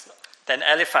Then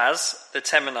Eliphaz the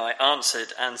Temanite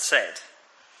answered and said,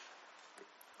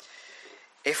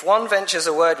 If one ventures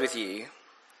a word with you,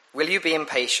 will you be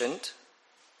impatient?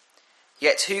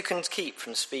 Yet who can keep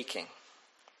from speaking?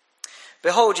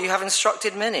 Behold, you have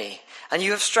instructed many, and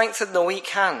you have strengthened the weak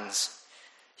hands.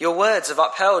 Your words have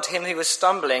upheld him who was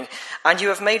stumbling, and you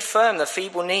have made firm the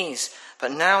feeble knees.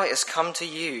 But now it has come to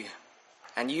you,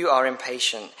 and you are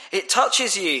impatient. It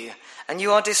touches you, and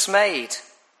you are dismayed.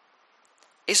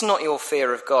 Is not your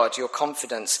fear of God your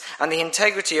confidence, and the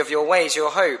integrity of your ways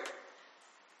your hope?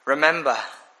 Remember,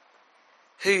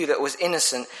 who that was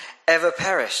innocent ever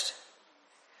perished?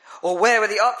 Or where were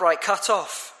the upright cut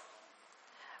off?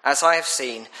 As I have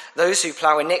seen, those who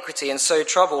plough iniquity and sow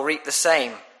trouble reap the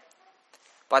same.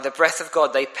 By the breath of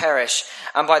God they perish,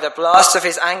 and by the blast of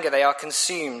his anger they are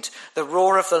consumed. The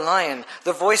roar of the lion,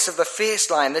 the voice of the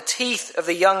fierce lion, the teeth of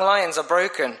the young lions are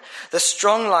broken. The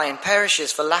strong lion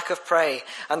perishes for lack of prey,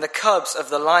 and the cubs of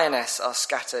the lioness are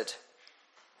scattered.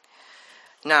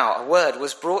 Now a word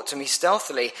was brought to me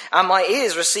stealthily, and my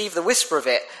ears received the whisper of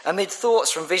it, amid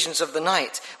thoughts from visions of the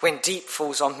night. When deep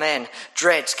falls on men,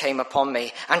 dread came upon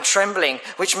me, and trembling,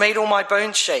 which made all my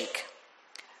bones shake.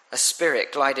 A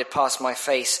spirit glided past my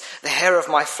face, the hair of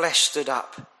my flesh stood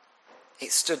up.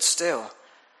 It stood still,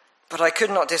 but I could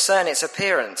not discern its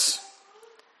appearance.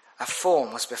 A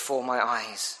form was before my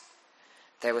eyes.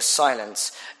 There was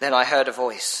silence, then I heard a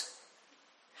voice.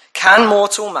 Can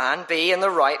mortal man be in the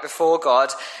right before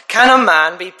God? Can a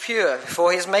man be pure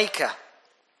before his Maker?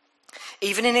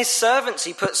 Even in his servants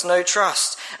he puts no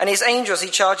trust, and his angels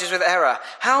he charges with error.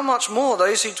 How much more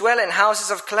those who dwell in houses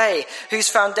of clay, whose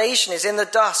foundation is in the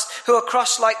dust, who are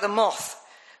crushed like the moth?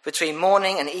 Between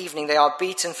morning and evening they are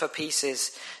beaten for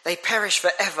pieces. They perish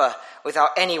forever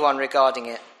without anyone regarding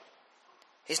it.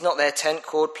 Is not their tent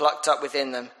cord plucked up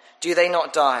within them? Do they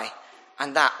not die?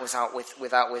 And that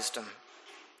without wisdom.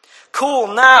 Call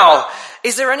now!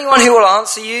 Is there anyone who will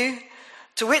answer you?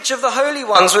 To which of the holy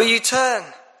ones will you turn?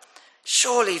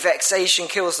 Surely vexation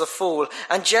kills the fool,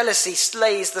 and jealousy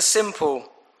slays the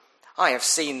simple. I have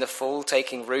seen the fool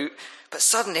taking root, but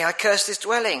suddenly I cursed his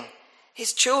dwelling.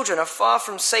 His children are far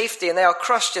from safety, and they are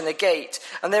crushed in the gate,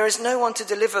 and there is no one to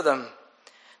deliver them.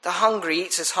 The hungry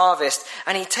eats his harvest,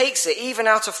 and he takes it even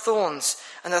out of thorns,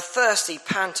 and the thirsty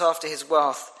pant after his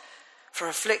wealth. For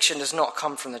affliction does not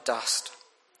come from the dust,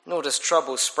 nor does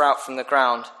trouble sprout from the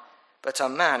ground, but a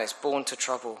man is born to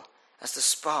trouble, as the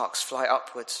sparks fly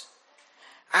upwards.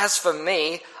 As for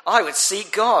me, I would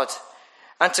seek God,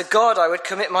 and to God I would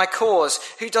commit my cause,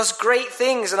 who does great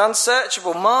things and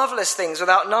unsearchable, marvelous things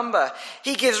without number.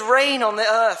 He gives rain on the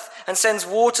earth and sends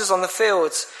waters on the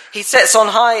fields. He sets on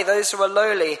high those who are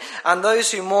lowly, and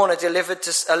those who mourn are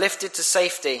lifted to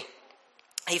safety.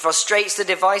 He frustrates the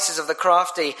devices of the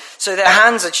crafty, so their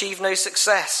hands achieve no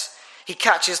success. He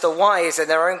catches the wise in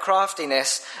their own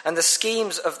craftiness, and the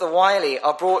schemes of the wily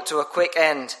are brought to a quick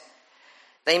end.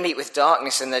 They meet with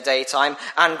darkness in the daytime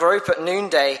and grope at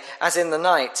noonday as in the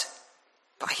night.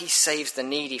 But he saves the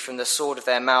needy from the sword of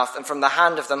their mouth and from the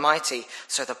hand of the mighty,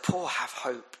 so the poor have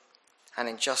hope, and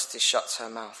injustice shuts her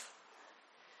mouth.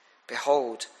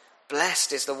 Behold,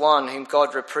 blessed is the one whom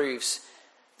God reproves.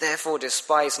 Therefore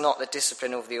despise not the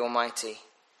discipline of the Almighty.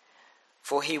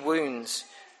 For he wounds,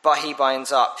 but he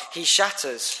binds up. He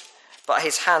shatters, but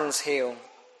his hands heal.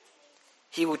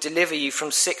 He will deliver you from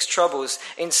 6 troubles.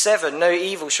 In 7, no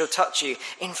evil shall touch you.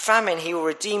 In famine, he will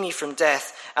redeem you from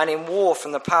death, and in war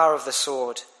from the power of the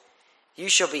sword. You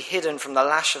shall be hidden from the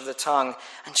lash of the tongue,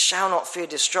 and shall not fear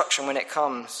destruction when it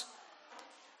comes.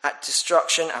 At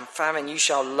destruction and famine you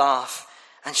shall laugh,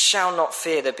 and shall not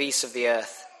fear the beasts of the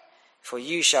earth. For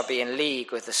you shall be in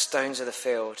league with the stones of the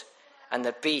field, and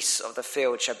the beasts of the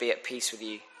field shall be at peace with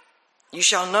you. You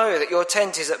shall know that your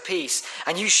tent is at peace,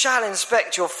 and you shall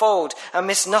inspect your fold and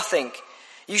miss nothing.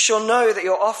 You shall know that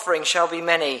your offering shall be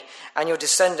many, and your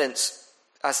descendants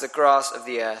as the grass of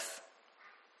the earth.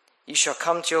 You shall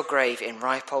come to your grave in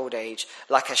ripe old age,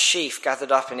 like a sheaf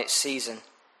gathered up in its season.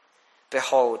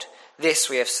 Behold, this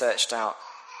we have searched out.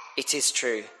 It is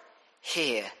true.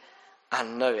 Hear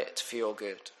and know it for your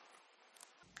good.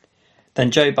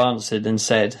 Then Job answered and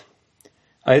said,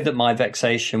 Oh, that my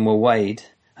vexation were weighed,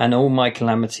 and all my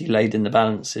calamity laid in the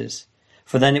balances,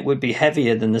 for then it would be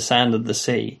heavier than the sand of the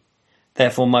sea.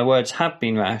 Therefore my words have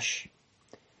been rash.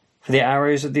 For the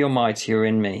arrows of the Almighty are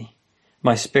in me.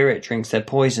 My spirit drinks their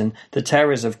poison. The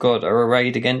terrors of God are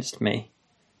arrayed against me.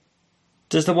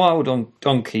 Does the wild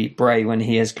donkey bray when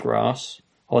he has grass,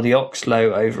 or the ox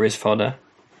low over his fodder?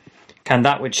 Can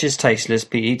that which is tasteless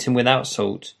be eaten without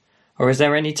salt? Or is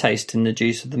there any taste in the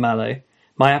juice of the mallow?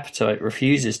 My appetite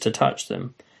refuses to touch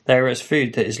them. They are as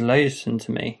food that is loathsome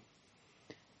to me.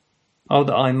 Oh,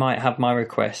 that I might have my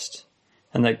request,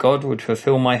 and that God would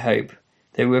fulfill my hope,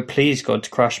 that it would please God to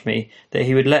crush me, that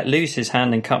he would let loose his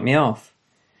hand and cut me off.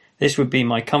 This would be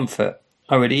my comfort.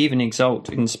 I would even exult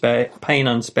in pain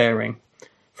unsparing,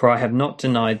 for I have not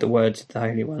denied the words of the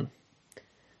Holy One.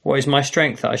 What is my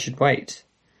strength that I should wait?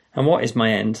 And what is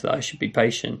my end that I should be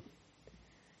patient?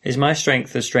 Is my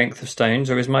strength the strength of stones,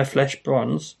 or is my flesh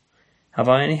bronze? Have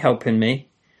I any help in me,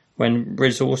 when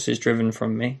resource is driven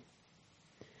from me?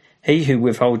 He who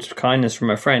withholds kindness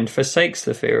from a friend forsakes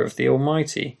the fear of the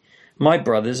Almighty. My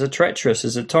brothers are treacherous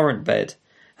as a torrent bed,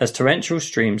 as torrential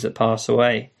streams that pass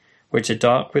away, which are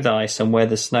dark with ice and where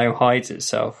the snow hides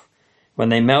itself. When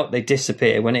they melt, they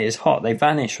disappear. When it is hot, they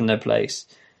vanish from their place.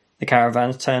 The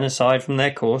caravans turn aside from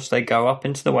their course. They go up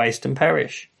into the waste and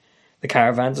perish. The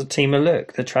caravans of Tema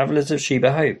look. The travellers of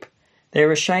Sheba hope. They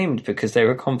are ashamed because they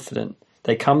were confident.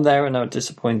 They come there and are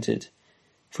disappointed.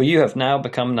 For you have now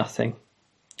become nothing.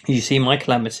 You see my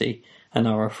calamity and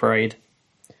are afraid.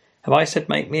 Have I said,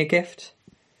 make me a gift?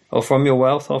 Or from your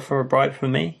wealth offer a bribe for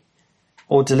me?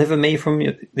 Or deliver me from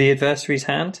the adversary's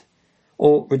hand?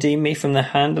 Or redeem me from the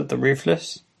hand of the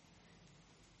ruthless?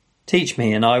 Teach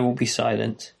me, and I will be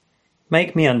silent.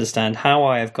 Make me understand how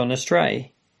I have gone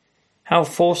astray. How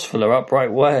forceful are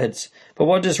upright words! But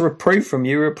what does reproof from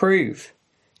you reprove?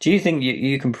 Do you think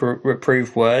you can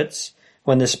reprove words,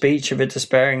 when the speech of a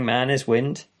despairing man is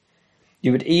wind?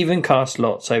 You would even cast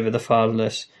lots over the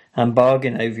fatherless, and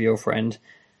bargain over your friend.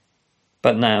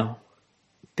 But now,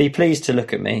 be pleased to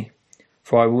look at me,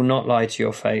 for I will not lie to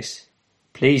your face.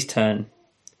 Please turn.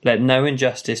 Let no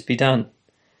injustice be done.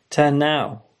 Turn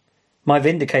now. My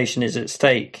vindication is at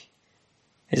stake.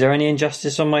 Is there any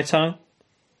injustice on my tongue?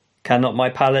 Cannot my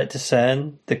palate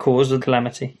discern the cause of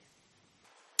calamity?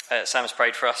 Sam's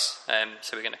prayed for us,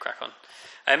 so we're going to crack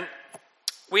on.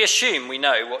 We assume we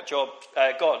know what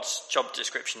God's job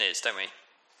description is, don't we?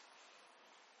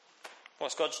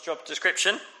 What's God's job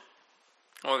description?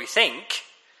 Well, we think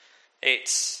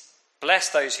it's bless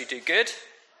those who do good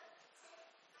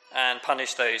and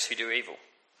punish those who do evil.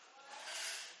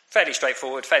 Fairly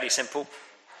straightforward, fairly simple.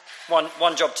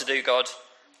 One job to do, God.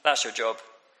 That's your job.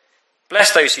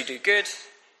 Bless those who do good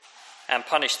and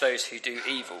punish those who do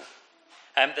evil.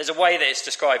 There's a way that it's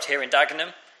described here in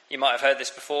Dagenham. You might have heard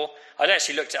this before. I'd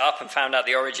actually looked it up and found out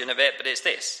the origin of it, but it's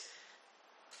this.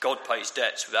 God pays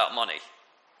debts without money.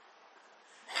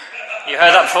 You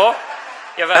heard that before?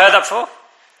 You ever heard that before?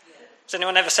 Has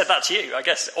anyone ever said that to you, I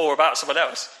guess, or about someone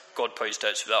else? God pays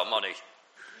debts without money.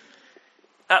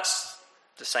 That's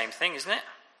the same thing, isn't it?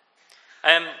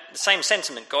 The same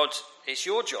sentiment. God, it's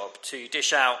your job to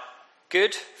dish out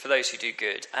good for those who do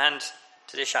good and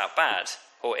to dish out bad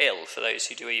or ill for those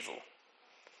who do evil.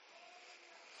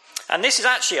 And this is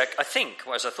actually, I think,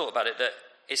 as I thought about it, that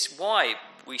it's why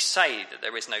we say that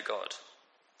there is no God,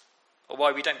 or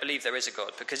why we don't believe there is a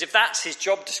God. Because if that's his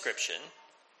job description,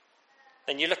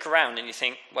 then you look around and you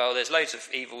think, well, there's loads of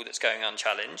evil that's going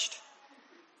unchallenged.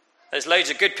 There's loads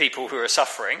of good people who are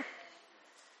suffering.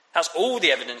 That's all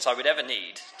the evidence I would ever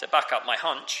need to back up my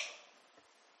hunch.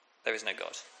 There is no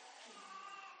God.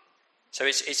 So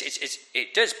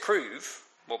it does prove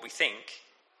what we think,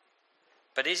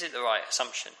 but is it the right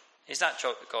assumption? Is that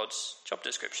God's job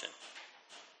description?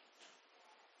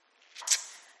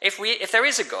 If there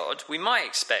is a God, we might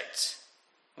expect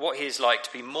what he is like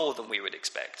to be more than we would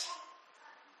expect.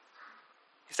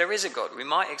 If there is a God, we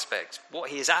might expect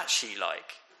what he is actually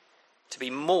like to be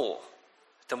more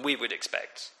than we would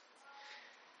expect.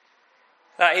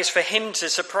 That is, for him to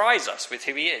surprise us with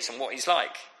who he is and what he's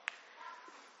like.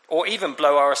 Or even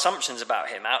blow our assumptions about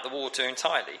him out the water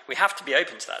entirely. We have to be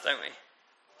open to that, don't we?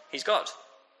 He's God.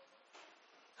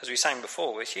 As we sang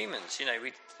before, we're humans.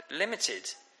 We're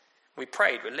limited. We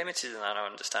prayed, we're limited in our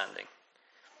understanding.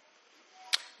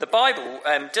 The Bible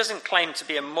doesn't claim to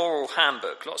be a moral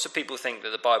handbook. Lots of people think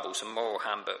that the Bible's a moral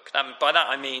handbook. By that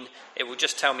I mean it will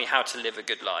just tell me how to live a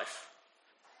good life.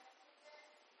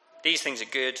 These things are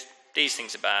good, these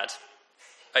things are bad.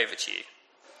 Over to you.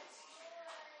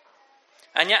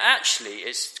 And yet actually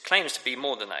it claims to be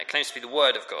more than that. It claims to be the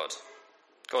word of God.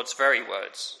 God's very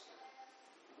words.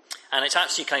 And it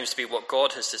actually claims to be what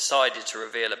God has decided to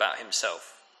reveal about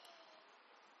himself.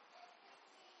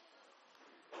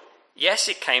 Yes,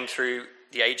 it came through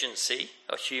the agency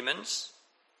of humans.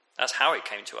 That's how it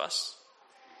came to us.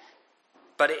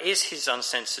 But it is his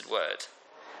uncensored word.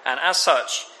 And as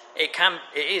such, it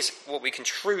is what we can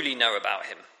truly know about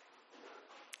him.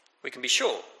 We can be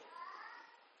sure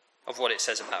of what it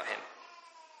says about him.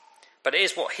 But it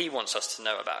is what he wants us to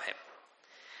know about him.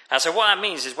 And so what that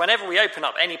means is whenever we open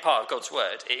up any part of God's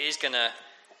word, it is going to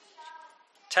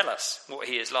tell us what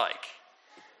he is like.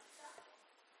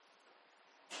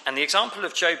 And the example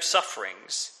of Job's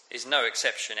sufferings is no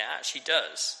exception. It actually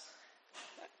does.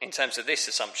 In terms of this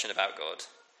assumption about God,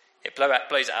 it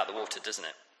blows it out of the water, doesn't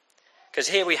it? Because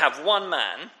here we have one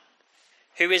man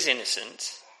who is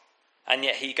innocent, and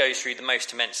yet he goes through the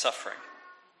most immense suffering.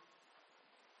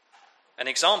 An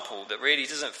example that really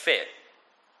doesn't fit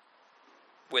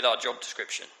with our job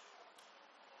description.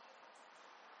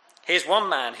 Here's one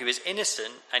man who is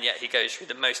innocent, and yet he goes through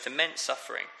the most immense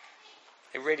suffering.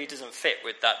 It really doesn't fit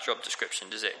with that job description,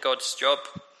 does it? God's job,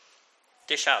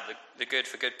 dish out the good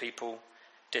for good people,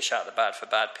 dish out the bad for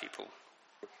bad people.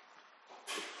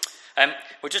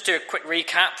 We'll just do a quick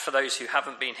recap for those who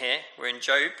haven't been here. We're in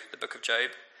Job, the book of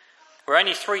Job. We're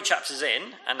only 3 chapters in,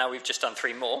 and now we've just done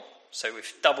 3 more, so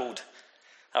we've doubled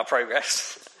our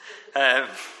progress.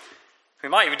 We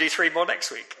might even do 3 more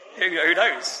next week. Who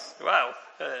knows? Wow.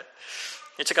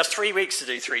 It took us 3 weeks to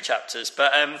do 3 chapters,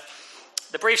 but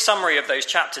the brief summary of those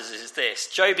chapters is this.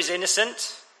 Job is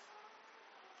innocent.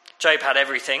 Job had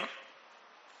everything.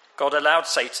 God allowed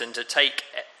Satan to take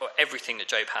everything that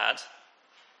Job had,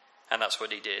 and that's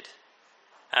what he did.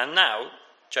 And now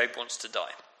Job wants to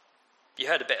die. You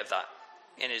heard a bit of that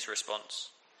in his response.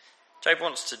 Job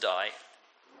wants to die,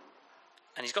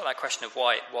 and he's got that question of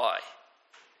why?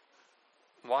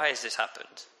 Why has this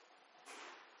happened?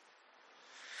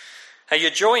 Now you're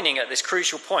joining at this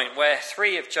crucial point where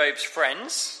 3 of Job's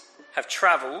friends have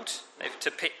travelled,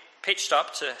 they've pitched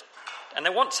up to, and they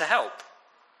want to help.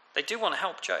 They do want to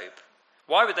help Job.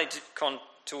 Why would they gone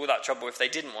to all that trouble if they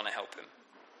didn't want to help him?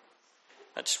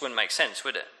 That just wouldn't make sense,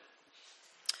 would it?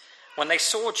 When they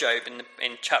saw Job in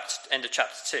end of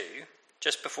chapter 2,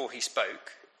 just before he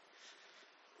spoke,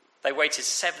 they waited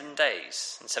 7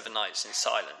 days and 7 nights in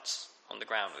silence on the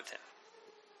ground with him.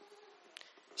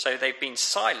 So they've been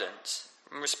silent,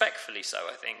 and respectfully so,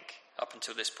 I think, up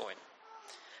until this point.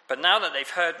 But now that they've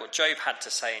heard what Job had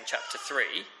to say in chapter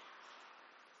 3,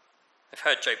 they've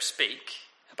heard Job speak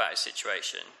about his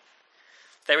situation,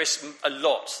 there is a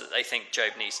lot that they think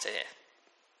Job needs to hear.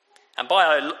 And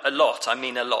by a lot, I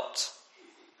mean a lot.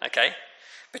 Okay?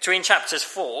 Between chapters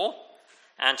 4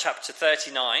 and chapter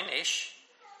 39-ish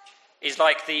is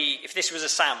like if this was a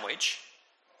sandwich,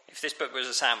 if this book was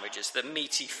a sandwich, it's the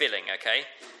meaty filling, okay?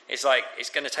 It's like, it's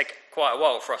going to take quite a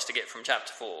while for us to get from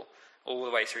chapter 4 all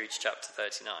the way through to chapter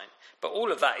 39. But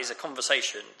all of that is a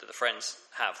conversation that the friends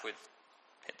have with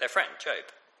their friend, Job,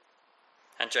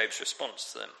 and Job's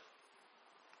response to them.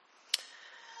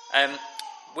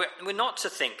 We're not to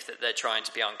think that they're trying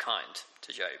to be unkind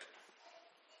to Job.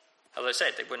 As I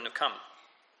said, they wouldn't have come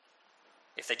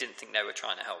if they didn't think they were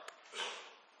trying to help.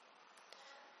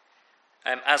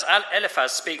 As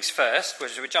Eliphaz speaks first,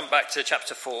 we jump back to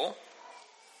chapter 4.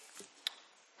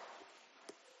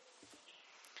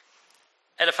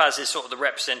 Eliphaz is sort of the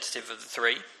representative of the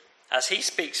 3. As he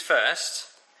speaks first,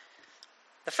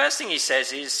 the first thing he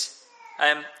says is,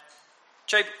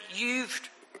 Job, you've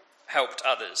helped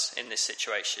others in this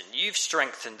situation. You've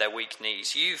strengthened their weak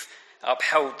knees. You've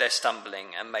upheld their stumbling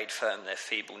and made firm their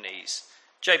feeble knees.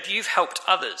 Job, you've helped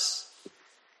others.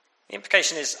 The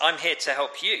implication is, I'm here to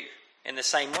help you in the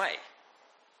same way.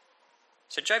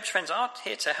 So Job's friends aren't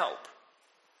here to help.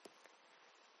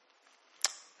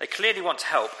 They clearly want to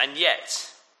help, and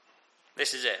yet,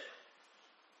 this is it.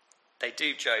 They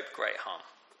do Job great harm.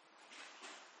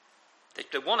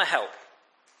 They want to help,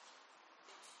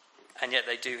 and yet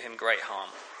they do him great harm.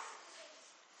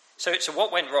 So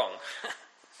what went wrong?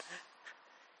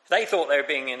 They thought they were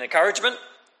being an encouragement.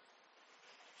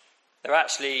 They're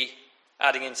actually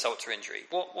adding insult to injury.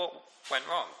 What went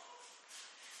wrong?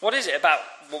 What is it about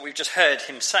what we've just heard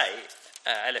him say,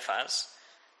 Eliphaz,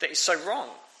 that is so wrong?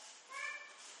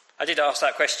 I did ask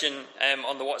that question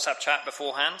on the WhatsApp chat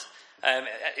beforehand. I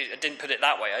didn't put it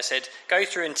that way. I said, go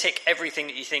through and tick everything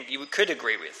that you think you could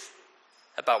agree with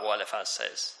about what Eliphaz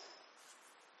says.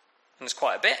 And there's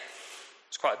quite a bit.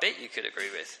 There's quite a bit you could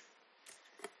agree with.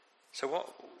 So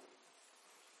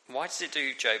why does it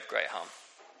do Job great harm?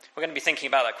 We're going to be thinking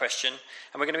about that question,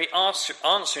 and we're going to be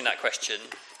answering that question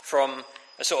from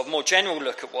a sort of more general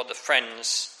look at what the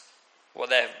friends, what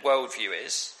their worldview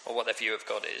is, or what their view of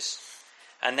God is.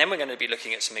 And then we're going to be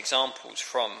looking at some examples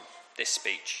from this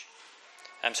speech.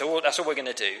 So that's all we're going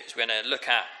to do, is we're going to look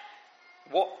at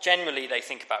what generally they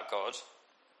think about God,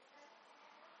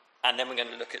 and then we're going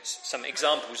to look at some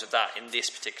examples of that in this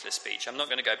particular speech. I'm not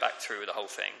going to go back through the whole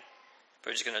thing,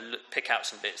 but we're just going to pick out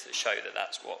some bits that show that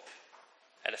that's what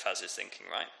Eliphaz is thinking,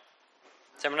 right?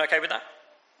 Is everyone okay with that?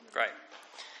 Great.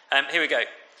 Here we go.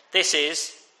 This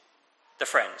is the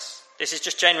friends. This is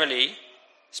just generally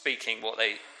speaking what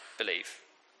they believe.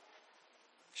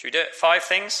 Should we do it? 5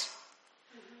 things?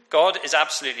 God is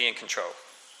absolutely in control.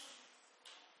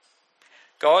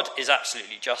 God is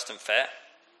absolutely just and fair.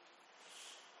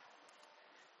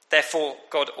 Therefore,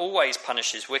 God always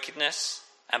punishes wickedness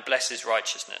and blesses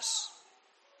righteousness.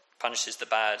 Punishes the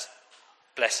bad,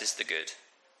 blesses the good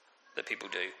that people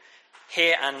do.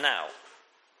 Here and now.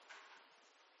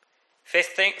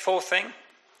 Fourth thing,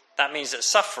 that means that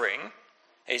suffering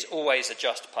is always a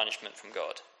just punishment from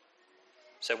God.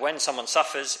 So when someone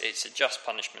suffers, it's a just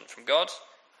punishment from God.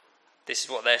 This is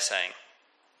what they're saying.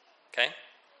 Okay?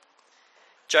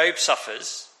 Job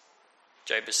suffers,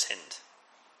 Job has sinned.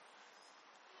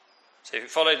 So if you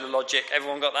follow the logic,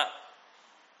 everyone got that?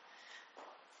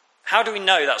 How do we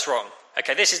know that's wrong?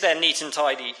 Okay, this is their neat and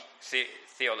tidy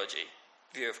theology,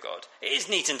 view of God. It is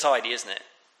neat and tidy, isn't it?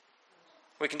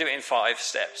 We can do it in 5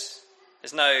 steps.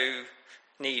 There's no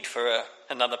need for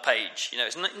another page.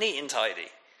 It's neat and tidy.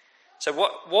 So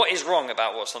what is wrong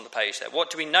about what's on the page there? What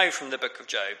do we know from the book of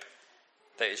Job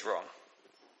that is wrong?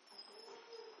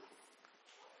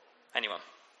 Anyone?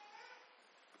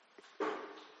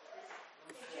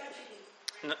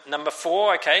 Number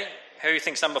 4, okay. Who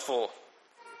thinks number 4?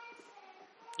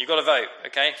 You've got to vote,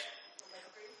 okay?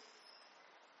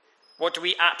 What do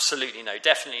we absolutely know,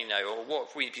 definitely know, or what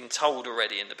have we been told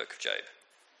already in the book of Job?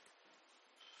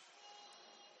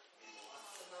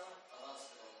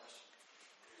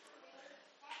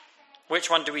 Which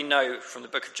one do we know from the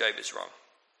book of Job is wrong?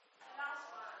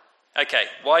 Okay,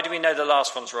 why do we know the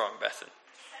last one's wrong, Bethan?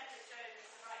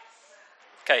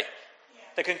 Okay,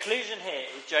 the conclusion here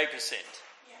is Job has sinned.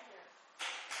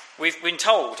 We've been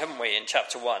told, haven't we, in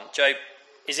chapter 1, Job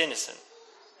is innocent.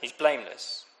 He's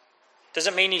blameless.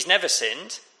 Doesn't mean he's never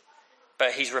sinned,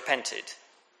 but he's repented.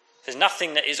 There's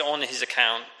nothing that is on his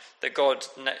account that God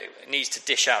needs to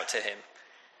dish out to him.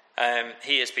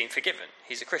 He has been forgiven.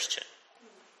 He's a Christian.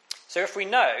 So if we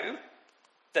know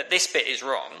that this bit is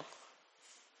wrong,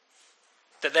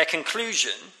 that their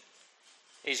conclusion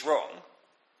is wrong,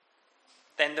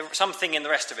 then something in the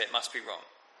rest of it must be wrong.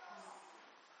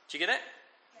 Do you get it?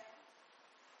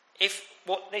 If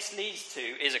what this leads to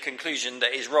is a conclusion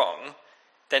that is wrong,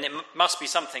 then it must be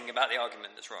something about the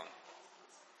argument that's wrong.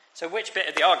 So which bit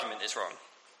of the argument is wrong?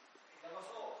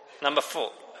 Number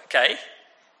 4. Okay.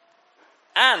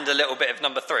 And a little bit of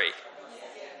number 3.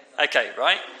 Okay,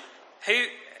 right?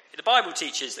 The Bible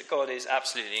teaches that God is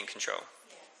absolutely in control.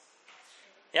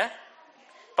 Yeah?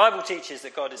 The Bible teaches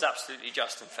that God is absolutely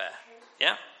just and fair.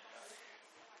 Yeah?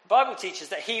 The Bible teaches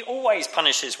that he always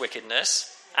punishes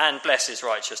wickedness and blesses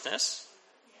righteousness.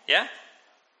 Yeah?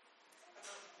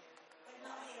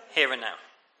 Here and now.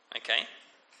 Okay?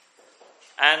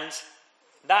 And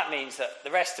that means that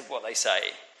the rest of what they say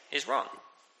is wrong.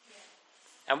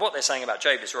 And what they're saying about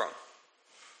Job is wrong.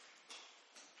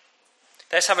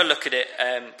 Let's have a look at it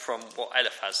from what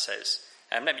Eliphaz says.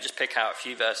 Let me just pick out a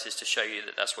few verses to show you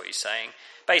that that's what he's saying.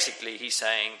 Basically, he's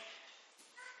saying,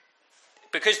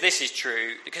 because this is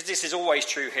true, because this is always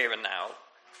true here and now,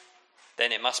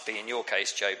 then it must be in your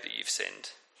case, Job, that you've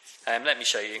sinned. Let me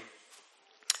show you.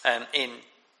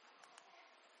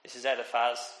 This is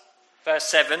Eliphaz, verse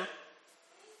 7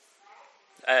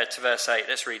 to verse 8.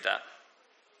 Let's read that.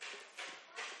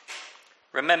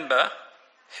 Remember,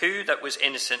 who that was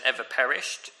innocent ever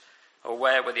perished, or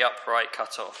where were the upright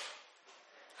cut off?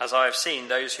 As I have seen,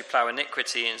 those who plough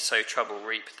iniquity and sow trouble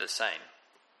reap the same.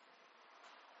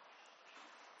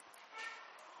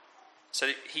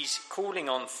 So he's calling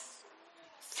on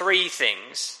 3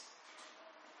 things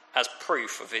as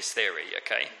proof of his theory,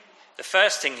 okay? The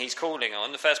first thing he's calling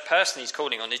on, the first person he's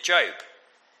calling on is Job.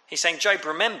 He's saying, Job,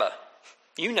 remember,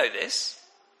 you know this.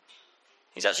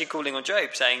 He's actually calling on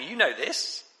Job, saying, you know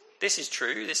this. This is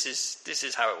true. This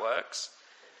is how it works.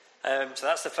 So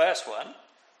that's the first one.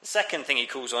 The second thing he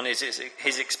calls on is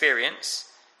his experience.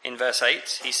 In verse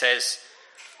 8, he says,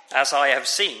 as I have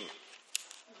seen,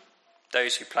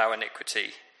 those who plough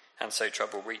iniquity and sow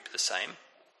trouble reap the same.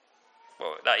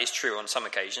 Well, that is true on some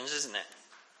occasions, isn't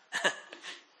it?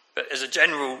 But as a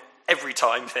general, every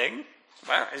time thing,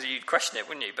 well, you'd question it,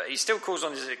 wouldn't you? But he still calls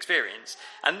on his experience.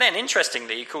 And then,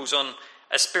 interestingly, he calls on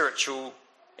a spiritual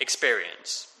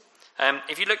experience.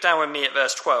 If you look down with me at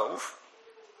verse 12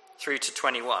 through to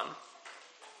 21.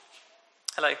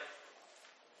 Hello.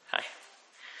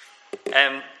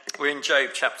 Hi. We're in Job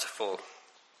chapter 4.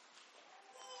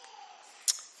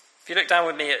 If you look down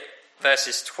with me at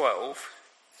verses 12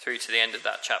 through to the end of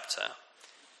that chapter,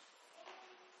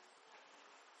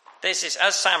 there's this,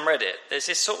 as Sam read it, there's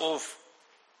this sort of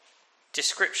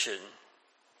description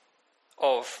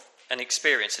of an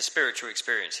experience, a spiritual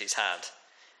experience he's had.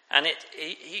 And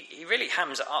he really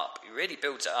hams it up. He really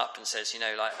builds it up and says, it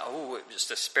was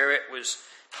the Spirit was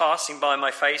passing by my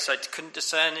face. I couldn't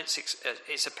discern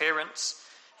its appearance.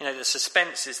 The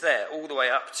suspense is there all the way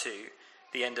up to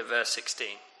the end of verse 16.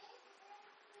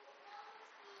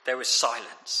 There was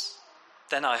silence.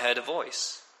 Then I heard a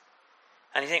voice.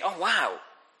 And you think, oh, wow.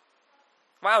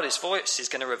 Wow, this voice is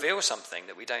going to reveal something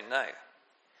that we don't know.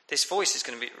 This voice is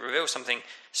going to reveal something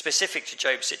specific to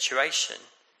Job's situation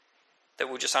that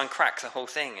will just uncrack the whole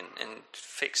thing and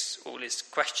fix all his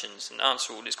questions and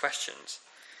answer all his questions.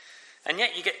 And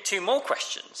yet you get two more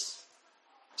questions.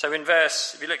 So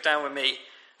if you look down with me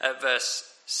at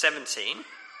verse 17,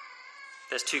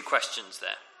 there's two questions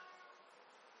there.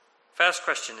 First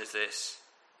question is this: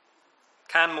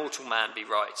 can mortal man be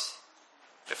right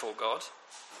before God?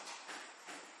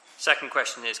 Second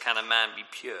question is, can a man be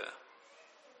pure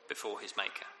before his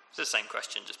maker? It's the same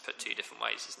question, just put two different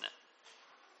ways, isn't it?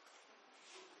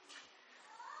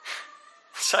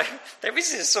 So there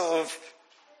is this sort of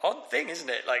odd thing, isn't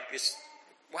it? Like this,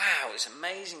 wow, this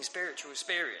amazing spiritual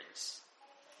experience,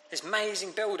 this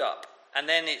amazing build-up, and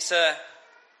then it's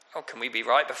can we be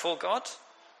right before God?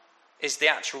 Is the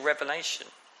actual revelation.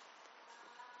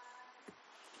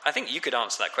 I think you could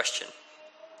answer that question,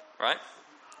 right?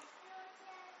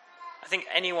 I think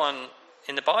anyone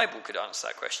in the Bible could answer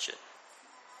that question.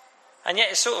 And yet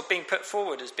it's sort of being put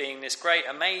forward as being this great,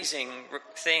 amazing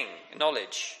thing,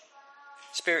 knowledge,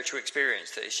 spiritual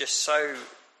experience that is just so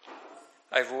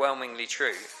overwhelmingly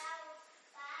true.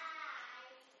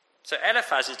 So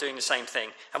Eliphaz is doing the same thing.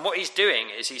 And what he's doing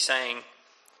is he's saying,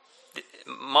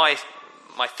 my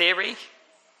theory,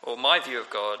 or my view of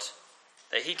God,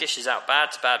 that he dishes out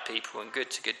bad to bad people and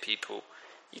good to good people,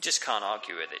 you just can't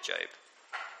argue with it, Job.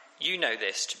 You know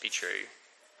this to be true.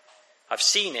 I've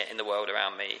seen it in the world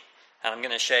around me, and I'm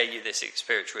going to share you this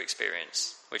spiritual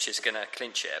experience, which is going to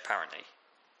clinch it, apparently.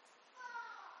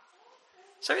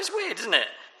 So it's weird, isn't it?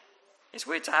 It's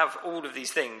weird to have all of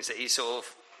these things that he's sort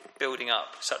of building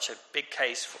up such a big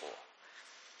case for.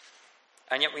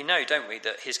 And yet we know, don't we,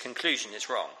 that his conclusion is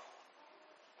wrong.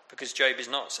 Because Job is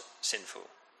not sinful.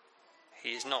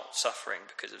 He is not suffering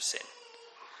because of sin.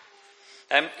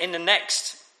 In the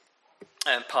next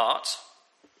part,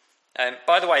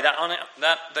 by the way,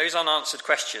 those unanswered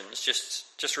questions,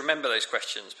 just remember those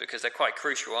questions because they're quite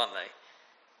crucial, aren't they?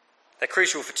 They're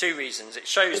crucial for two reasons. It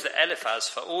shows that Eliphaz,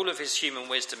 for all of his human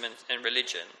wisdom and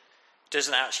religion,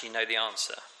 doesn't actually know the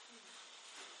answer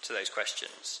to those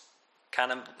questions.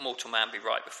 Can a mortal man be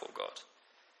right before God?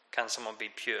 Can someone be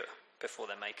pure before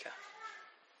their maker?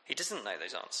 He doesn't know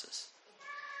those answers.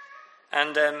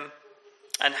 And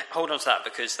hold on to that,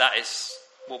 because that is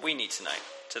what we need to know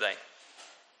today.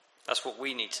 That's what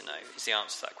we need to know, is the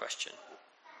answer to that question.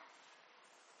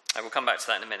 And we'll come back to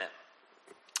that in a minute.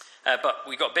 But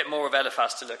we've got a bit more of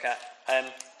Eliphaz to look at.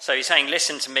 So he's saying,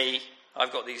 listen to me.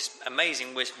 I've got these amazing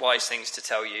wise things to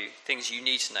tell you, things you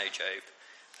need to know, Job.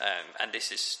 And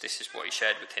this is what he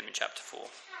shared with him in chapter 4.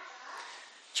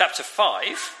 Chapter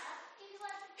 5,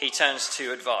 he turns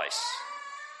to advice.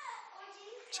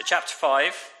 So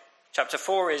chapter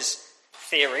 4 is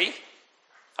theory.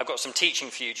 I've got some teaching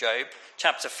for you, Job.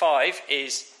 Chapter 5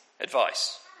 is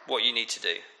advice, what you need to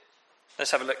do.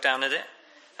 Let's have a look down at it.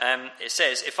 It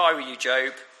says, if I were you,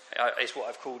 Job, is what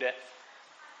I've called it.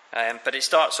 But it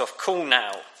starts off, call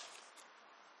now.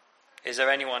 Is there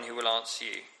anyone who will answer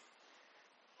you?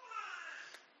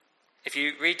 If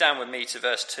you read down with me to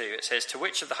verse 2, it says, to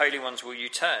which of the holy ones will you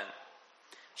turn?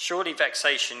 Surely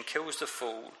vexation kills the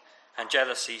fool, and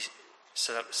jealousy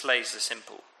slays the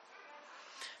simple.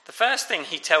 The first thing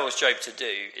he tells Job to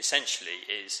do, essentially,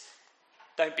 is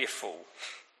don't be a fool.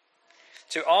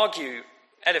 To argue,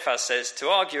 Eliphaz says, to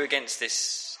argue against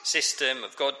this system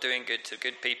of God doing good to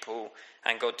good people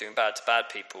and God doing bad to bad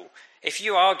people, if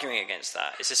you're arguing against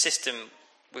that, it's a system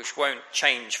which won't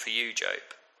change for you, Job.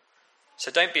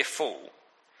 So don't be a fool.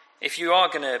 If you are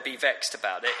going to be vexed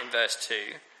about it in verse 2,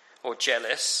 or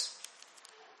jealous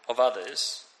of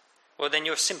others, well then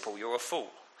you're simple, you're a fool.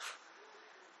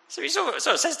 So he sort of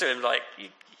says to him, like, you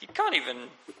can't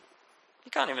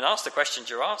even ask the questions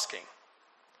you're asking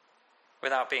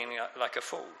without being like a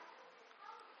fool.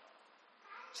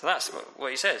 So that's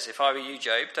what he says. If I were you,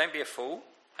 Job, don't be a fool.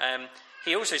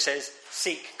 He also says,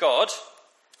 seek God.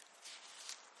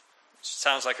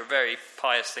 Sounds like a very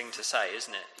pious thing to say,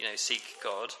 isn't it? Seek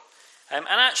God. And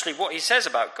actually what he says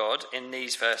about God in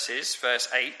these verses, verse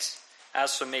 8,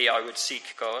 as for me, I would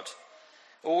seek God,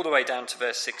 all the way down to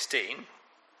verse 16,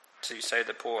 to so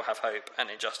the poor have hope and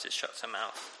injustice shuts their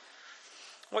mouth.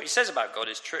 What he says about God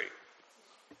is true.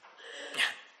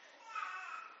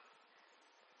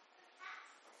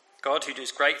 God who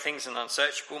does great things and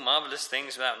unsearchable, marvellous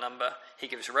things without number. He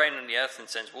gives rain on the earth and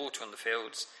sends water on the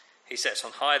fields. He sets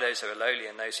on high those who are lowly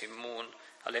and those who mourn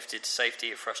are lifted to safety.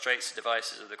 It frustrates the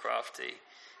devices of the crafty.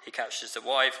 He captures the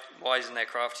wise in their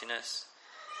craftiness.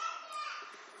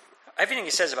 Everything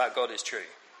he says about God is true.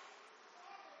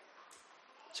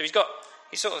 So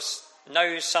he sort of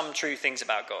knows some true things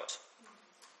about God,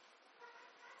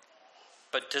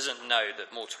 but doesn't know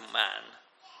that mortal man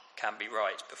can be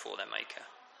right before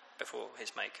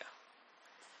his maker.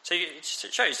 So it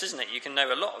shows, doesn't it? You can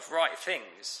know a lot of right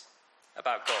things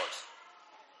about God,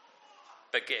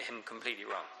 but get him completely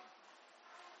wrong.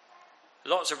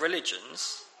 Lots of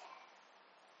religions,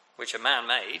 which are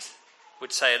man-made,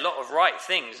 would say a lot of right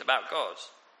things about God.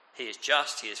 He is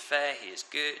just, he is fair, he is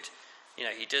good.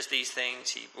 He does these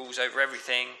things, he rules over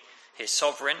everything, he is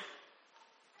sovereign.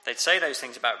 They'd say those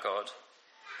things about God,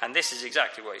 and this is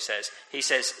exactly what he says. He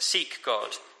says, seek God,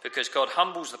 because God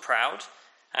humbles the proud,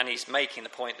 and he's making the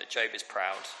point that Job is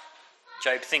proud.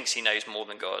 Job thinks he knows more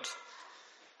than God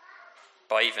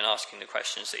by even asking the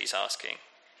questions that he's asking.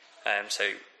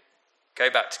 So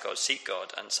go back to God, seek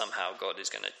God, and somehow God is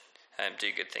going to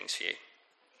do good things for you.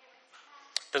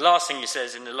 The last thing he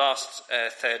says in the last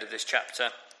third of this chapter,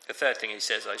 the third thing he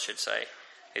says, I should say,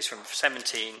 is from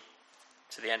 17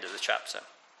 to the end of the chapter.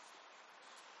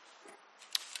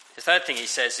 The third thing he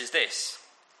says is this: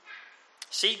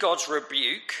 see God's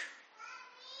rebuke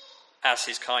as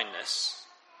his kindness,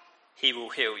 he will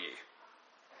heal you.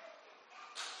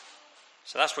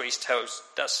 So that's what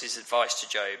that's his advice to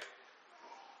Job,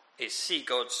 is see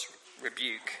God's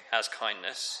rebuke as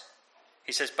kindness.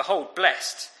 He says, behold,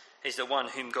 blessed is the one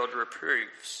whom God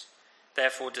reproves.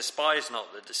 Therefore despise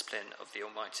not the discipline of the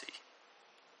Almighty.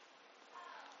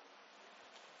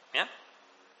 Yeah?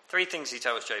 3 things he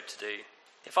tells Job to do.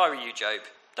 If I were you, Job,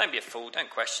 don't be a fool, don't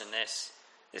question this.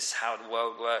 This is how the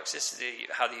world works. This is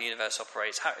how the universe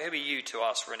operates. Who are you to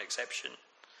ask for an exception?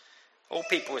 All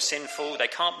people are sinful. They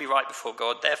can't be right before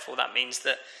God. Therefore, that means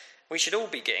that we should all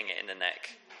be getting it in the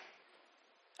neck.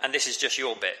 And this is just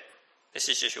your bit. This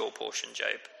is just your portion,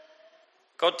 Job.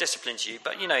 God disciplines you,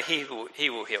 but he will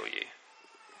heal you.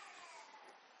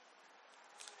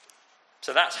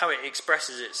 So that's how it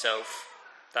expresses itself.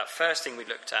 That first thing we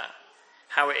looked at,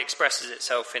 how it expresses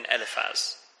itself in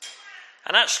Eliphaz.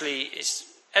 And actually,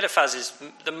 Eliphaz is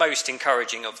the most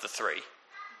encouraging of the 3.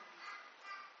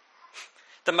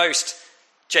 The most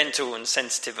gentle and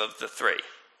sensitive of the 3.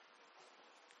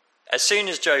 As soon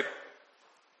as Job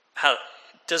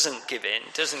doesn't give in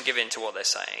to what they're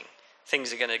saying,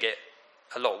 things are going to get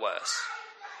a lot worse.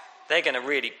 They're going to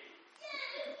really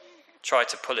try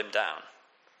to pull him down.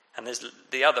 And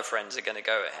the other friends are going to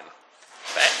go at him.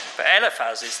 But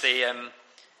Eliphaz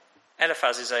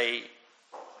is a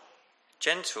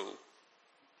gentle,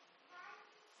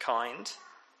 kind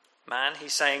man.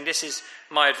 He's saying, this is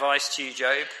my advice to you,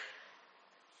 Job.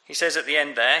 He says at the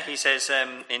end there, he says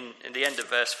in the end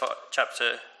of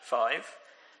chapter 5,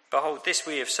 behold, this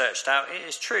we have searched out. It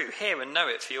is true. Hear and know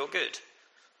it for your good.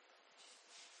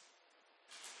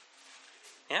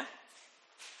 Yeah?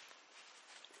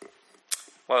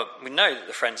 Well, we know that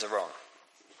the friends are wrong.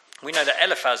 We know that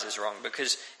Eliphaz is wrong,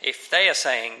 because if they are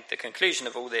saying the conclusion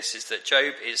of all this is that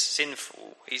Job is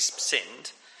sinful, he's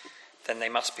sinned, then they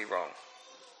must be wrong.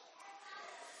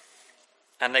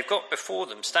 And they've got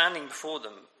standing before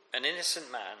them, an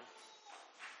innocent man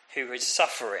who is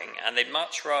suffering, and they'd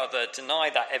much rather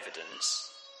deny that evidence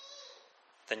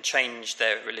than change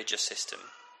their religious system,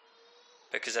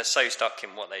 because they're so stuck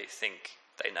in what they think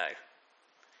they know.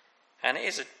 And it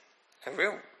is a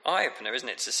real eye-opener, isn't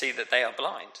it, to see that they are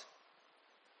blind.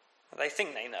 They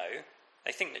think they know.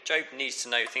 They think that Job needs to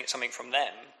know something from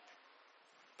them,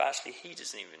 but actually he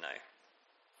doesn't even know.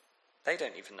 They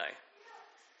don't even know.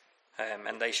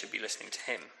 And they should be listening to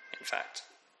him, in fact.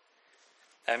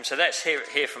 So let's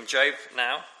hear from Job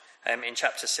now in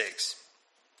chapter 6.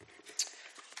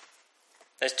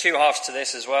 There's 2 halves to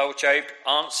this as well. Job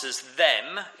answers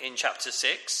them in chapter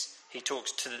 6. He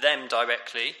talks to them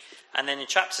directly. And then in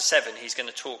chapter 7, he's going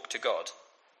to talk to God.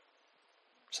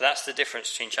 So that's the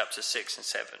difference between chapter 6 and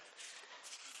 7.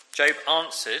 Job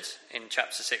answered in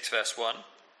chapter 6, verse 1.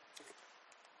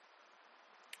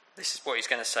 This is what he's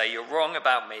going to say. You're wrong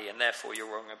about me, and therefore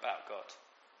you're wrong about God.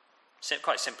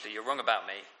 Quite simply, you're wrong about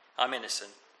me. I'm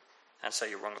innocent, and so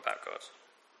you're wrong about God.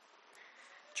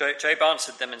 Job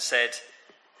answered them and said,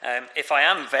 if I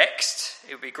am vexed,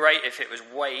 it would be great if it was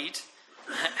weighed.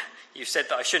 You said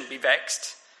that I shouldn't be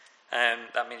vexed.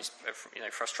 That means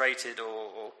frustrated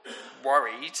or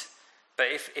worried. But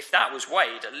if that was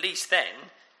weighed, at least then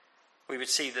we would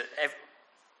see that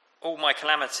all my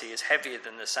calamity is heavier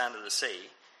than the sand of the sea.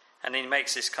 And then he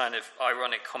makes this kind of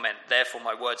ironic comment, therefore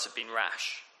my words have been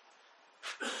rash.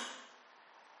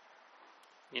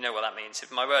 You know what that means.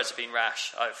 If my words have been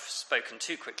rash, I've spoken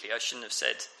too quickly, I shouldn't have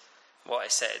said what I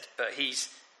said. But he's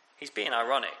being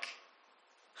ironic.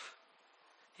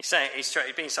 He's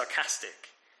being sarcastic.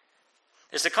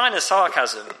 It's the kind of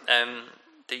sarcasm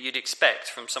that you'd expect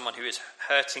from someone who is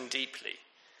hurting deeply,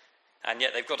 and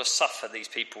yet they've got to suffer these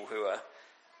people who are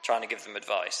trying to give them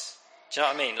advice. Do you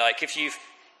know what I mean? Like if you've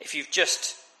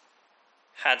just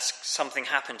had something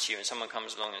happen to you and someone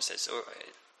comes along and says, "Oh,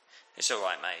 it's all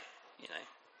right, mate, you know,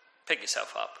 pick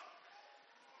yourself up."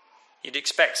 You'd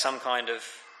expect some kind of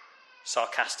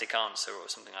sarcastic answer or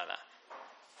something like that.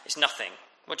 It's nothing.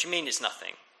 What do you mean it's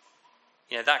nothing?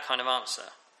 You know, that kind of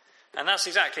answer. And that's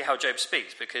exactly how Job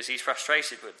speaks, because he's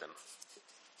frustrated with them.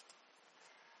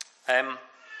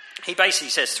 He basically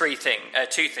says two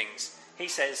things. He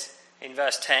says, in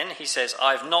verse 10, he says,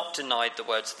 "I've not denied the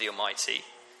words of the Almighty,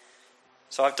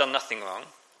 so I've done nothing wrong.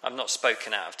 I've not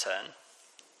spoken out of turn."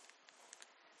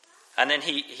 And then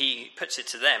he puts it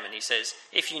to them and he says,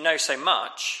 "If you know so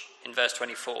much," in verse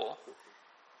 24,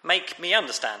 "make me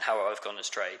understand how I've gone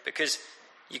astray, because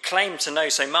you claim to know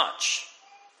so much.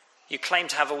 You claim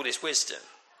to have all this wisdom.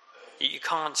 You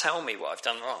can't tell me what I've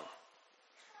done wrong.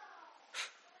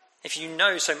 If you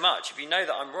know so much, if you know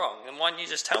that I'm wrong, then why don't you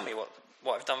just tell me what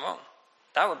I've done wrong?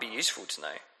 That would be useful to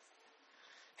know."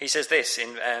 He says this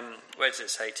in, where does it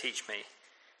say, teach me?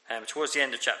 Towards the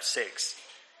end of chapter 6.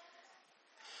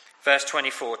 Verse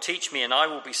 24, "Teach me and I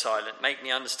will be silent. Make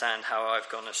me understand how I've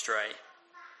gone astray.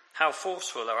 How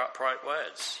forceful are upright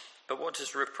words. But what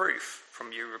does reproof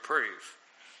from you reprove?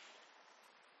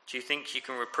 Do you think you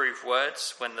can reprove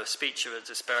words when the speech of a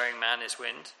despairing man is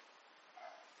wind?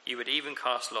 You would even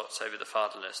cast lots over the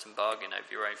fatherless and bargain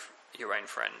over your own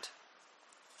friend."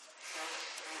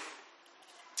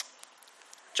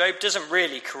 Job doesn't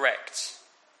really correct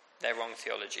their wrong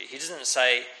theology. He doesn't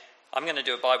say, "I'm going to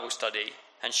do a Bible study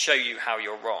and show you how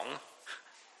you're wrong."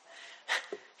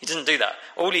 He doesn't do that.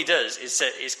 All he does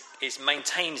is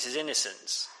maintains his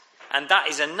innocence. And that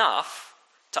is enough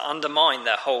to undermine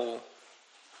their whole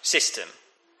system.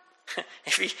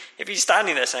 If he's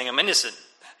standing there saying, "I'm innocent,"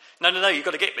 no, you've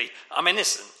got to get me, "I'm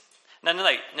innocent," no,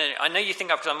 I know you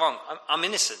think I've done wrong, I'm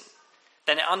innocent,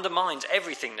 then it undermines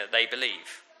everything that they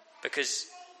believe,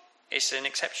 because it's an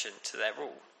exception to their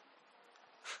rule.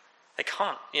 They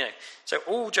can't, So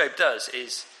all Job does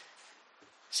is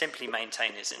simply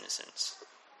maintain his innocence.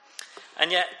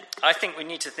 And yet, I think we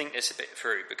need to think this a bit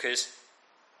through, because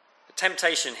the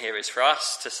temptation here is for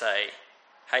us to say,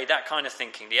 hey, that kind of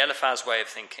thinking, the Eliphaz way of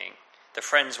thinking, the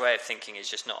Friends way of thinking is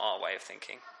just not our way of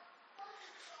thinking.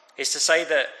 It's to say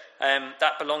that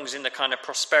that belongs in the kind of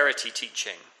prosperity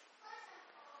teaching.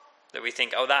 That we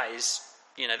think, that is,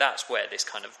 that's where this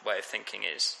kind of way of thinking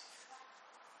is.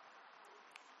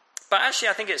 But actually,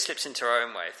 I think it slips into our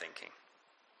own way of thinking.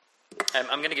 I'm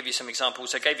going to give you some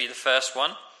examples. I gave you the first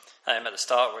one at the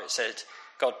start, where it said,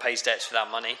 God pays debts without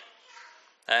money.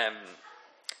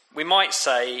 We might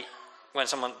say, when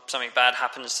something bad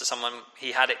happens to someone,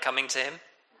 he had it coming to him.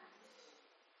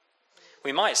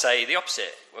 We might say the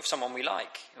opposite of someone we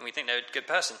like, and we think they're a good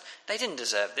person. They didn't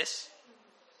deserve this.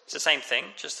 It's the same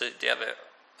thing, just the other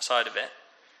side of it.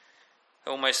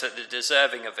 Almost that the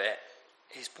deserving of it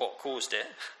is what caused it,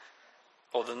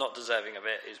 or the not deserving of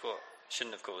it is what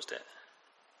shouldn't have caused it.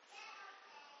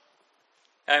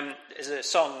 There's a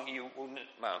song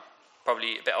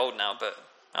probably a bit old now, but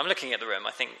I'm looking at the room.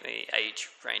 I think the age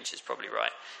range is probably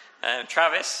right.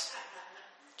 Travis,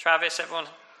 everyone?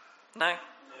 No?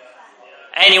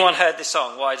 Anyone heard this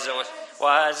song? Why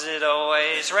does it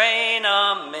always rain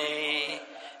on me?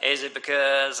 Is it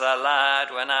because I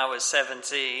lied when I was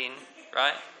 17?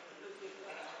 Right?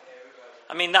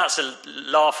 I mean, that's a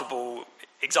laughable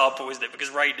example, isn't it? Because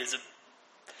rain isn't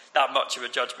that much of a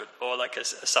judgment or like a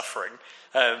suffering.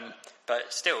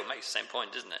 But still, it makes the same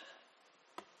point, doesn't it?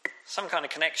 Some kind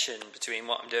of connection between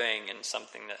what I'm doing and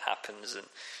something that happens,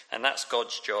 and that's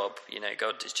God's job.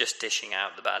 God is just dishing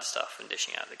out the bad stuff and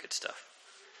dishing out the good stuff.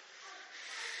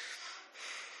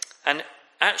 And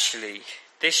actually,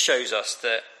 this shows us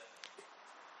that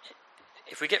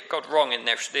if we get God wrong in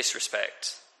this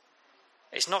respect,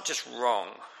 it's not just wrong,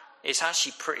 it's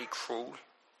actually pretty cruel.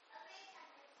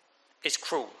 It's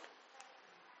cruel.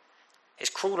 It's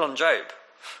cruel on Job.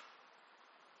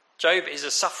 Job is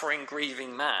a suffering,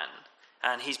 grieving man,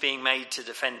 and he's being made to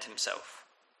defend himself.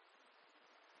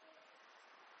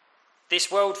 This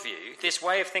worldview, this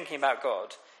way of thinking about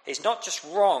God, is not just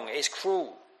wrong, it's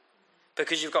cruel.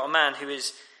 Because you've got a man who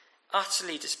is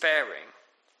utterly despairing,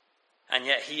 and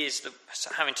yet he is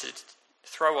having to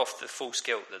throw off the false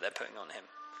guilt that they're putting on him.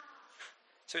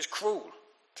 So it's cruel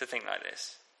to think like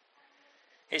this.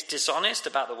 It's dishonest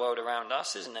about the world around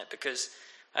us, isn't it? Because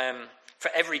for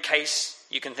every case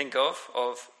you can think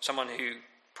of someone who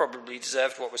probably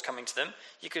deserved what was coming to them,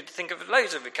 you could think of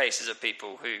loads of cases of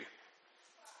people who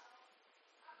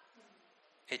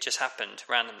it just happened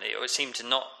randomly, or it seemed to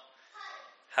not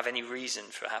have any reason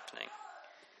for happening.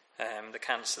 The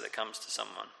cancer that comes to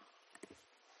someone.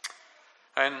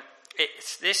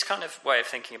 This kind of way of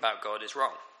thinking about God is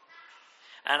wrong.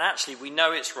 And actually, we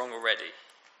know it's wrong already.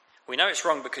 We know it's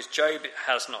wrong because Job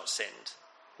has not sinned.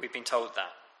 We've been told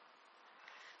that.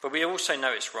 But we also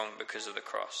know it's wrong because of the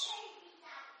cross.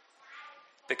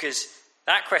 Because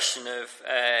that question of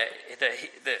that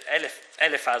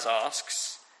Eliphaz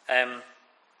asks, at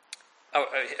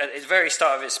the very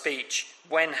start of his speech,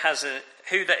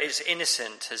 who that is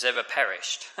innocent has ever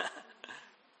perished?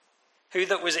 Who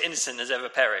that was innocent has ever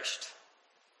perished?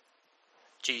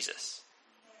 Jesus.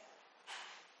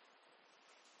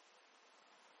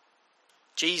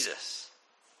 Jesus.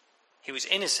 He was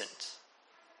innocent,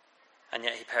 and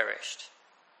yet he perished.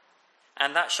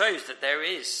 And that shows that there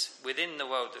is, within the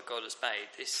world that God has made,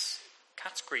 this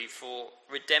category for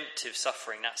redemptive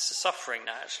suffering. That's the suffering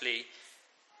that actually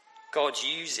God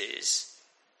uses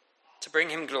to bring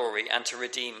him glory and to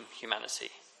redeem humanity.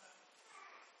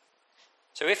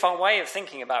 So if our way of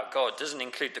thinking about God doesn't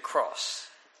include the cross,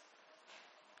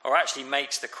 or actually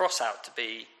makes the cross out to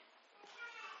be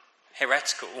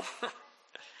heretical,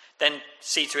 then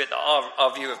see to it that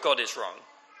our view of God is wrong,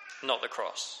 not the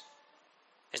cross.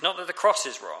 It's not that the cross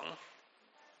is wrong,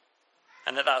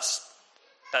 and that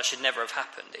should never have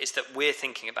happened. It's that we're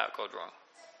thinking about God wrong.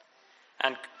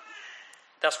 And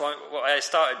that's why I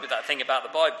started with that thing about the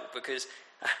Bible, because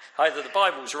either the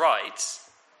Bible's right,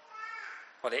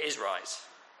 well, it is right,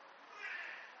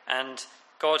 and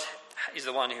God is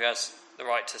the one who has the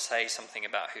right to say something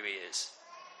about who he is.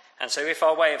 And so if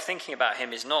our way of thinking about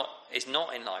him is not in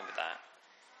line with that,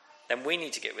 then we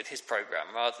need to get with his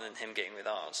program rather than him getting with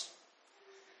ours.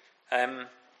 And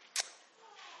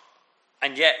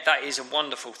yet that is a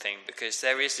wonderful thing, because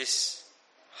there is this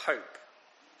hope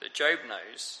that Job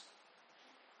knows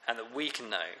and that we can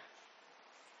know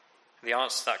the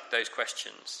answer to those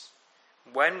questions.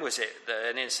 When was it that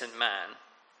an innocent man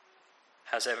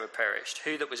has ever perished?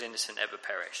 Who that was innocent ever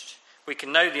perished? We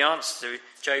can know the answer to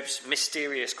Job's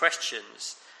mysterious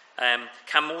questions.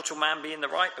 Can mortal man be in the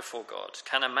right before God?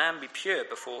 Can a man be pure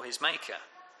before his maker?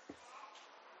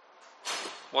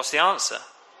 What's the answer?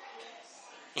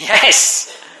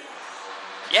 Yes!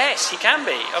 Yes, he can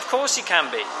be. Of course he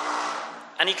can be.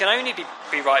 And he can only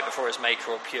be right before his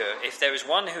maker or pure if there is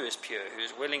one who is pure, who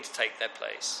is willing to take their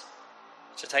place,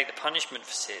 to take the punishment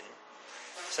for sin,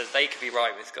 so that they can be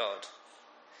right with God.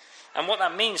 And what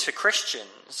that means for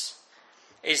Christians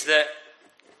is that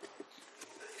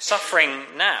suffering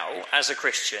now as a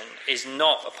Christian is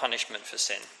not a punishment for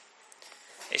sin.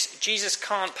 Jesus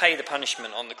can't pay the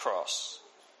punishment on the cross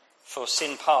for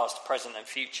sin past, present and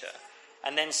future.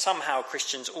 And then somehow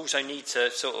Christians also need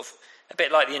to sort of, a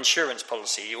bit like the insurance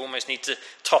policy, you almost need to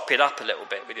top it up a little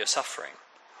bit with your suffering.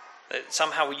 That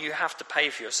somehow you have to pay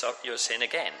for your sin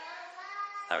again.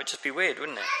 That would just be weird,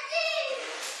 wouldn't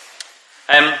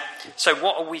it? So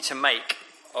what are we to make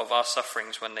of our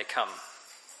sufferings when they come?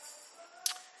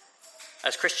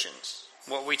 As Christians,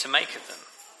 what are we to make of them?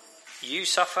 You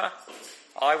suffer,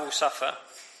 I will suffer,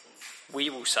 we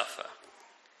will suffer.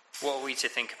 What are we to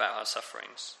think about our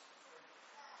sufferings?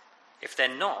 If they're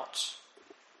not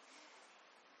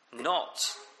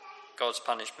God's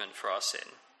punishment for our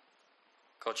sin,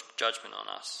 God's judgment on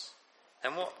us,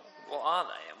 then what are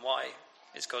they, and why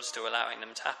is God still allowing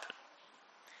them to happen?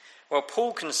 Well,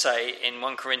 Paul can say in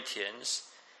 1 Corinthians,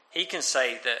 he can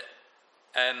say that,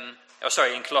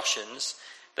 in Colossians,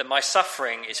 that my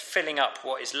suffering is filling up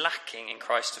what is lacking in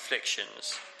Christ's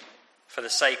afflictions for the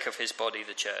sake of his body,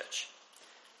 the church.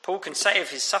 Paul can say of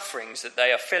his sufferings that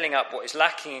they are filling up what is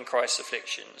lacking in Christ's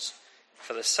afflictions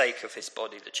for the sake of his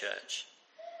body, the church.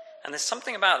 And there's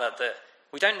something about that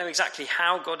we don't know exactly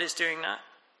how God is doing that,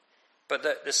 but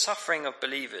that the suffering of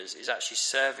believers is actually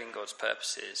serving God's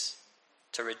purposes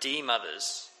to redeem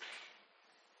others,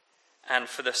 and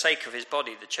for the sake of his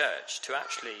body, the church, to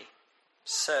actually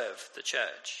serve the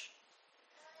church.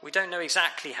 We don't know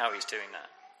exactly how he's doing that.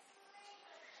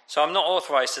 So I'm not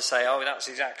authorised to say, that's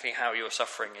exactly how your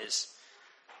suffering is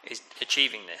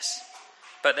achieving this.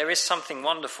 But there is something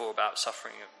wonderful about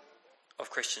suffering of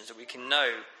Christians, that we can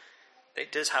know that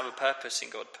it does have a purpose in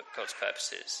God's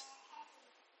purposes.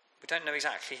 We don't know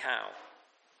exactly how,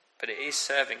 but it is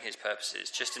serving his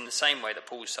purposes, just in the same way that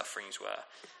Paul's sufferings were,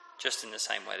 just in the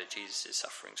same way that Jesus'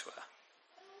 sufferings were.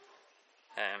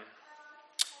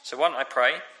 So why don't I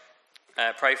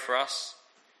pray for us,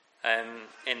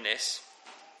 in this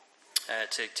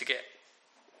to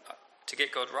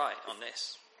get God right on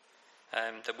this.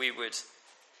 That we would,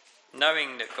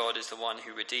 knowing that God is the one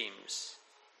who redeems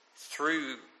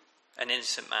through an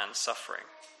innocent man's suffering,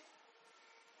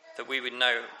 that we would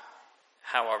know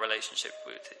how our relationship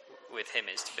with him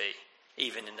is to be,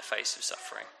 even in the face of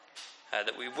suffering.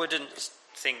 That we wouldn't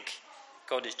think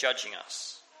God is judging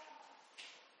us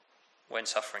when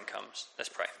suffering comes. Let's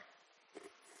pray.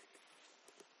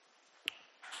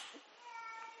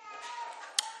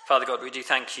 Father God, we do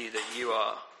thank you that you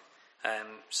are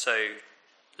so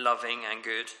loving and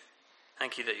good.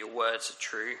 Thank you that your words are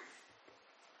true.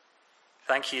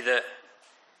 Thank you that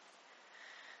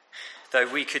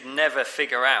though we could never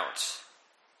figure out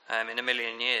in a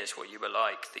million years what you were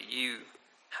like, that you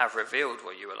have revealed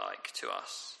what you were like to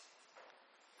us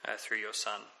through your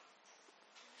Son.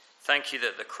 Thank you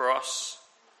that the cross,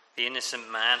 the innocent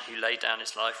man who laid down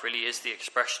his life, really is the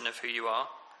expression of who you are.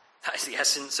 That is the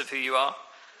essence of who you are.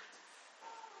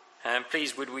 And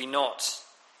please, would we not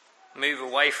move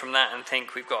away from that and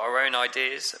think we've got our own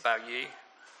ideas about you?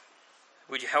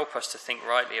 Would you help us to think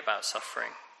rightly about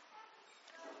suffering,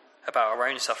 about our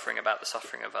own suffering, about the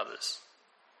suffering of others?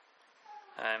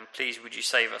 Please, would you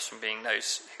save us from being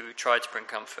those who try to bring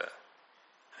comfort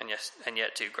and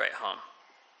yet do great harm?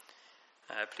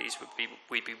 Please, would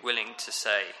we be willing to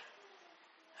say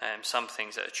some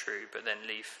things that are true, but then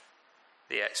leave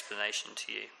the explanation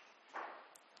to you.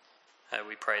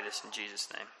 We pray this in Jesus'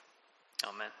 name.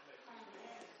 Amen.